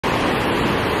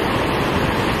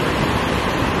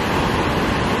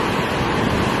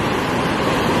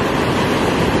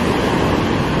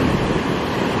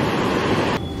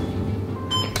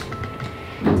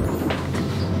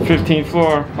15th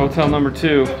floor, hotel number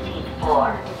 2. 15th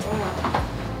floor.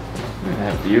 Look at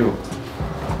that view.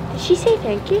 Did she say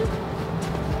thank you?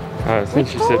 I think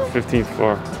she said 15th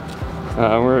floor.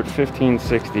 We're at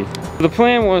 1560. The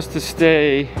plan was to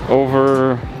stay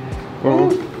over. Well,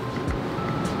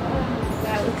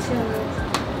 that looks so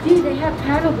nice. Dude, they have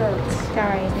paddle boats.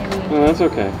 Sorry, didn't no, that's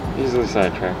okay. Easily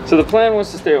sidetracked. So the plan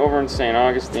was to stay over in St.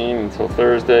 Augustine until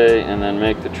Thursday and then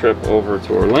make the trip over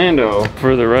to Orlando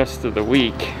for the rest of the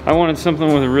week. I wanted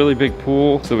something with a really big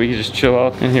pool so we could just chill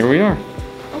out, and here we are. Oh,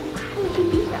 how would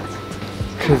you do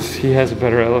that? Because he has a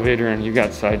better elevator and you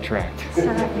got sidetracked.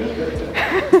 Sorry.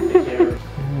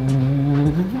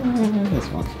 This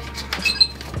one.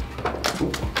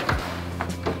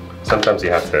 Sometimes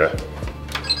you have to.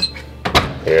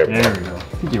 There we go.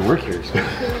 I think you work here. So.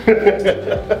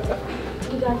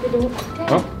 You got the door.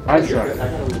 Oh, I got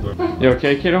it. You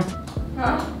okay, kiddo?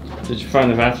 Huh? Did you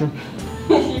find the bathroom?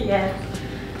 Yes.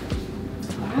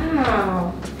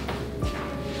 Wow.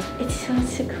 It's so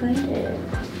secluded.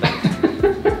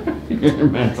 You're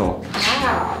mental.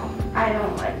 Wow. I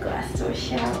don't like glass door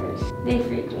showers. They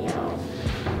freak me out.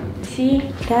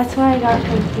 See? That's why I got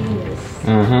confused.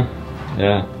 Uh-huh.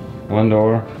 Yeah. One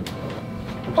door.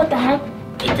 What the heck?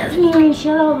 It doesn't even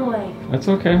shut all the way. That's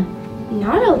okay.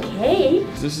 Not okay.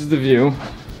 This is the view. I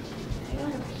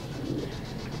gotta pee.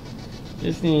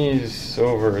 Disney's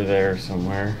over there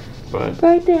somewhere, but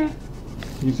Right there.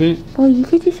 you see? Oh, you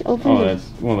could just open Oh, it.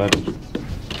 that's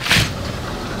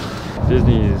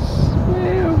Disney is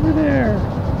way over there.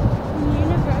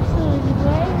 Universal is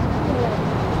way over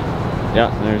there. Yeah,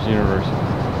 there's Universal.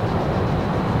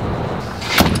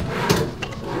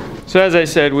 So as I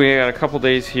said, we got a couple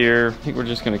days here. I think we're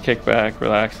just gonna kick back,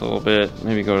 relax a little bit,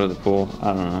 maybe go to the pool.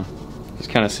 I don't know. Just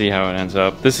kind of see how it ends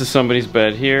up. This is somebody's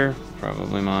bed here,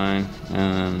 probably mine,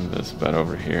 and then this bed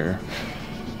over here.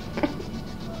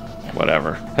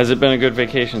 Whatever. Has it been a good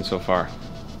vacation so far?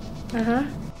 Uh-huh.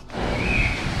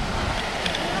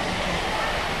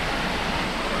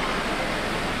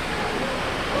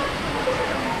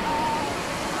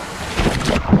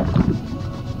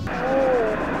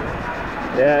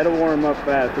 Yeah, it'll warm up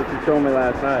fast. That's what you told me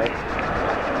last night.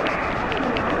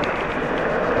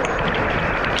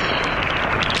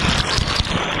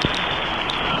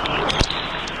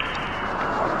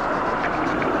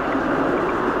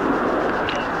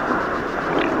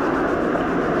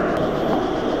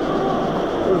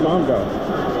 Where'd Mom go?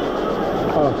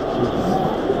 Oh,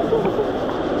 Jesus.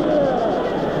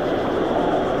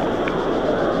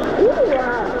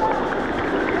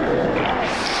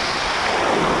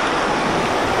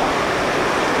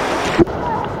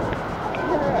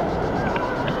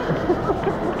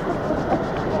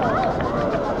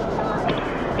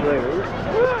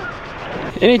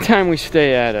 Anytime we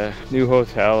stay at a new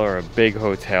hotel or a big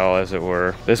hotel, as it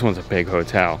were, this one's a big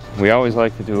hotel, we always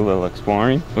like to do a little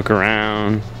exploring, look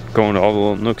around, go into all the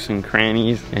little nooks and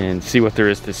crannies and see what there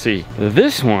is to see.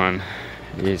 This one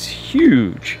is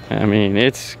huge. I mean,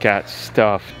 it's got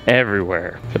stuff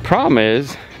everywhere. The problem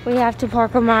is, We have to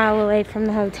park a mile away from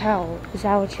the hotel. Is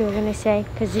that what you were gonna say?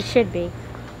 Because it should be.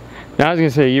 now I was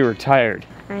gonna say you were tired.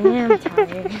 I am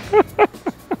tired.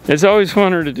 It's always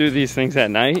funner to do these things at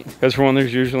night, because for one,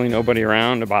 there's usually nobody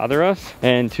around to bother us,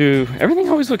 and two, everything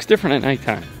always looks different at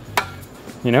nighttime.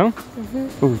 You know?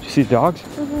 Mm-hmm. Ooh, did you see dogs?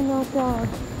 No dog.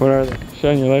 What are they?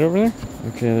 Shine your light over there?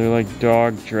 Okay, they're like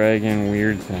dog, dragon,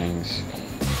 weird things.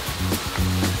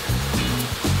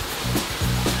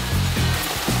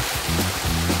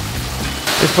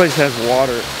 This place has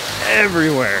water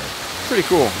everywhere. Pretty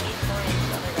cool.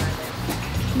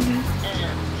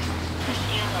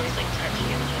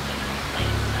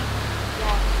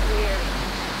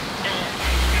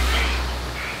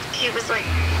 He was like,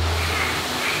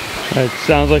 It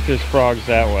sounds like there's frogs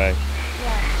that way. I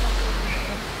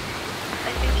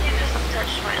think he just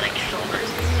touched my like shoulders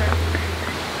and stuff.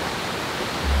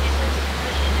 He's like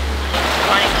pushing in like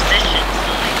body position.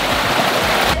 So like,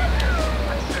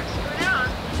 I start to go down.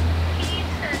 He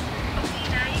said, okay,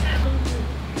 now you gotta.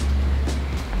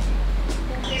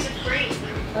 He's afraid.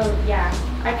 Oh yeah,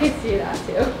 I could see that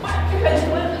too.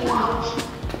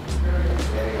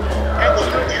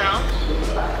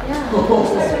 At the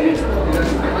hotel.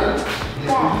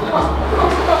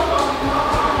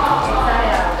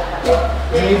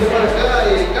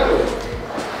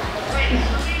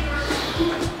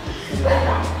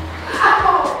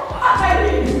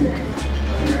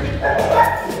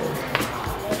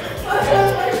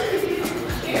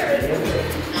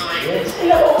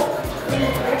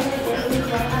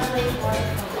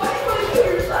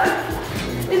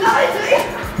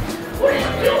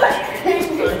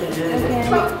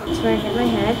 It's where I hit my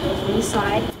head on the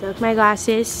slide. The broke my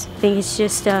glasses. I think it's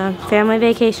just a family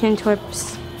vacation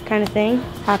trips kind of thing.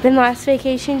 Happened last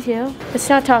vacation too. Let's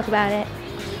not talk about it.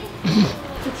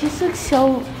 It just looks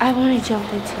so, I want to jump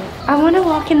into it. I want to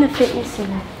walk in the fitness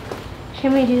center.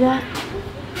 Can we do that?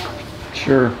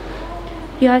 Sure.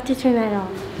 You have to turn that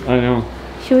off. I know.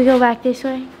 Should we go back this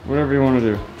way? Whatever you want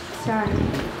to do. Sorry.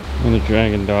 I'm the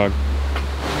dragon dog.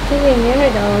 Maybe a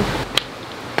mirror dog.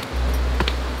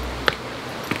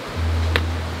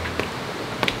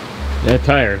 Yeah,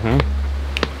 tired, huh?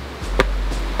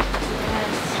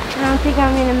 Yes. I don't think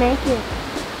I'm gonna make it.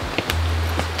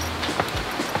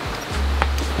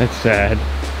 That's sad.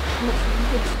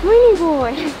 Winnie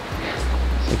boy.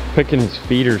 It's like picking his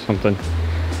feet or something.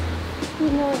 You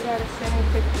know I gotta send me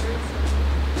pictures.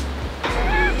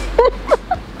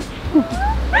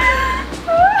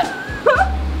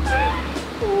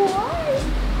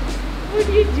 Why would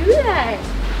you do that?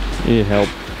 Need help.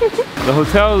 The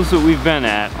hotels that we've been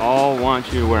at all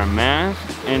want you to wear a mask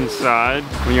inside.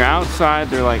 When you're outside,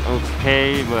 they're like,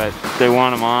 okay, but they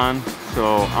want them on.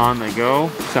 So on they go.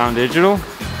 Sound digital.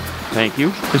 Thank you.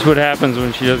 This is what happens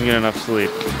when she doesn't get enough sleep.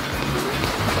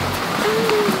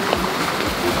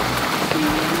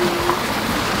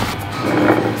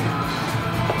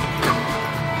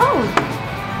 Oh,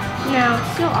 no,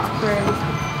 it's still awkward.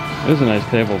 This is a nice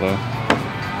table though.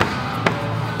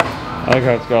 I like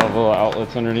how it's got little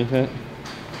outlets underneath it.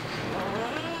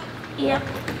 Yep.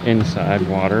 Inside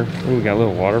water. Ooh, we got a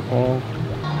little waterfall.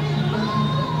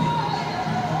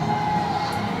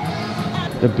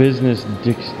 The business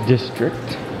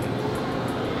district.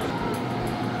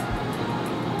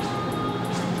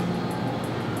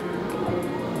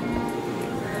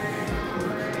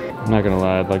 I'm not gonna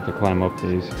lie, I'd like to climb up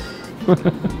these.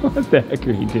 What the heck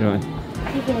are you doing?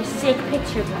 Taking a sick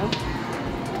picture, bro.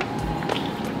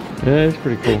 Yeah, it's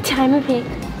pretty cool. Time of pick.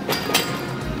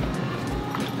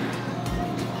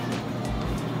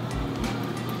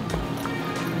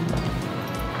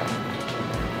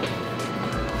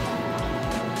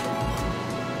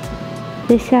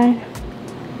 This side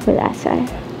or that side?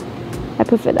 I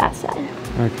prefer that side.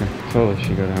 Okay, totally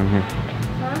should go down here.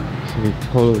 Huh? So we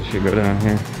totally should go down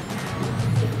here.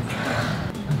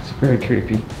 It's very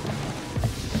creepy.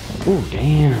 Oh,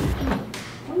 damn.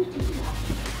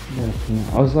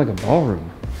 Yeah, I was like a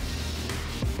ballroom.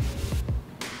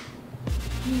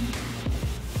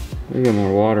 We got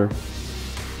more water.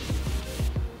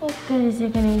 What good is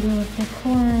it gonna do with the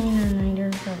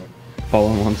chlorinators? All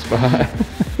in one spot.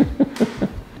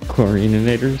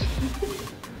 Chlorinators.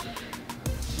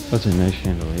 Those are nice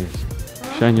chandeliers.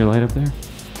 Shine your light up there.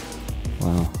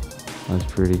 Wow, that's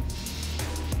pretty.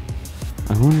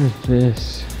 I wonder if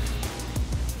this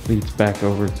leads back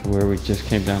over to where we just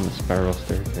came down the spiral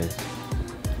staircase.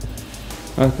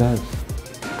 Oh, it does.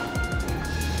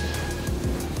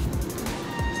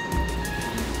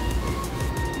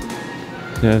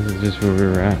 Yeah, this is just where we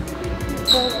were at.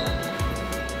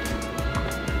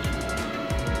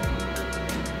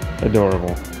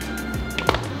 Adorable.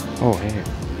 Oh, hey.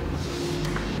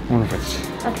 I wonder if it's...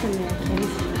 That's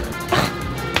Americans.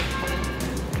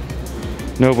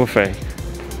 No buffet.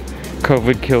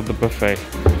 COVID killed the buffet.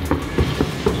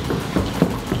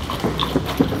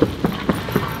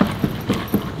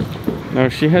 No,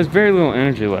 she has very little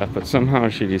energy left, but somehow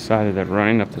she decided that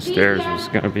running up the stairs was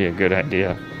going to be a good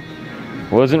idea.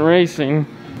 Wasn't racing.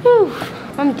 Whew,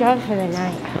 I'm done for the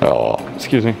night. Oh,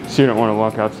 excuse me. So you don't want to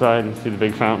walk outside and see the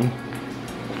big fountain?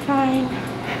 Fine.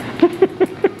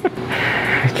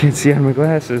 I can't see out of my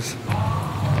glasses.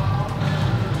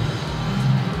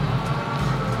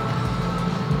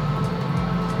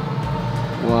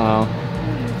 Wow.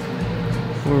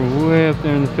 We're way up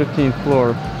there in the 15th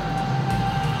floor.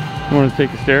 You want to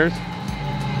take the stairs?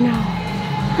 No.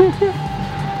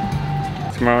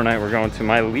 Tomorrow night we're going to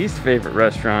my least favorite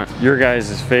restaurant, your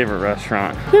guys' favorite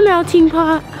restaurant. The melting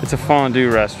pot. It's a fondue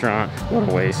restaurant. What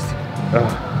a waste.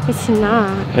 Ugh. It's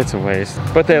not. It's a waste.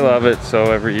 But they love it, so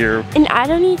every year. And I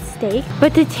don't eat steak,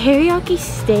 but the teriyaki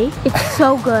steak, it's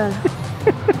so good.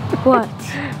 What?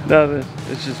 Nothing.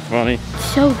 It's just funny.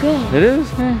 So good. It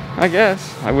is? I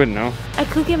guess. I wouldn't know. I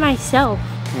cook it myself.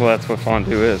 Well, that's what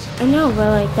fondue is. I know, but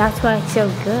like that's why it's so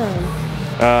good.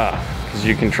 Ah, because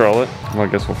you control it? Well, I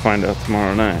guess we'll find out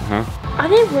tomorrow night, huh? Are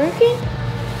they working?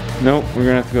 Nope, we're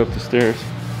gonna have to go up the stairs.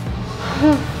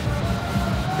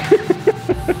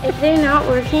 If they're not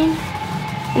working,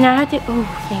 and I have to, oh,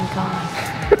 thank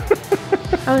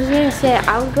God. I was gonna say,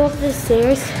 I would go up the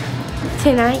stairs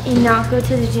tonight and not go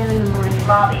to the gym in the morning.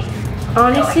 Bobby.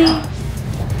 Honestly,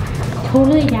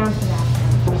 totally down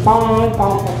for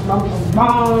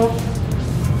that.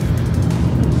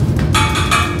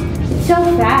 It's so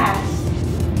fast.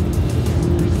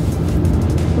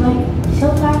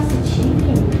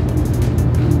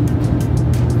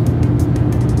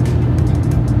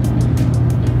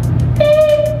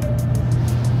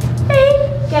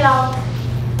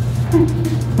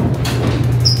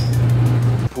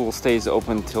 stays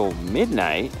open till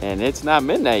midnight, and it's not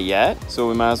midnight yet, so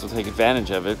we might as well take advantage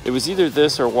of it. It was either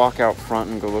this or walk out front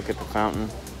and go look at the fountain,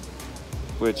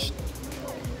 which,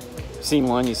 seen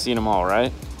one, you've seen them all,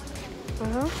 right?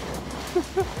 Uh-huh.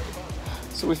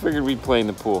 So we figured we'd play in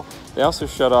the pool. They also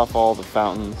shut off all the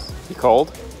fountains. You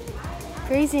cold?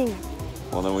 Freezing.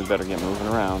 Well, then we better get moving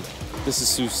around. This is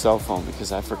Sue's cell phone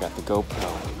because I forgot the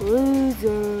GoPro.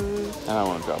 Loser. I don't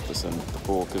want to drop this in the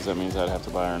pool because that means I'd have to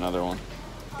buy her another one.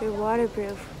 They're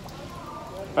waterproof.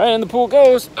 All right, and the pool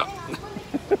goes.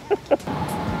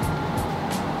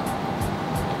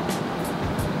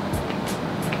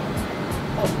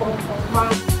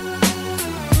 Oh.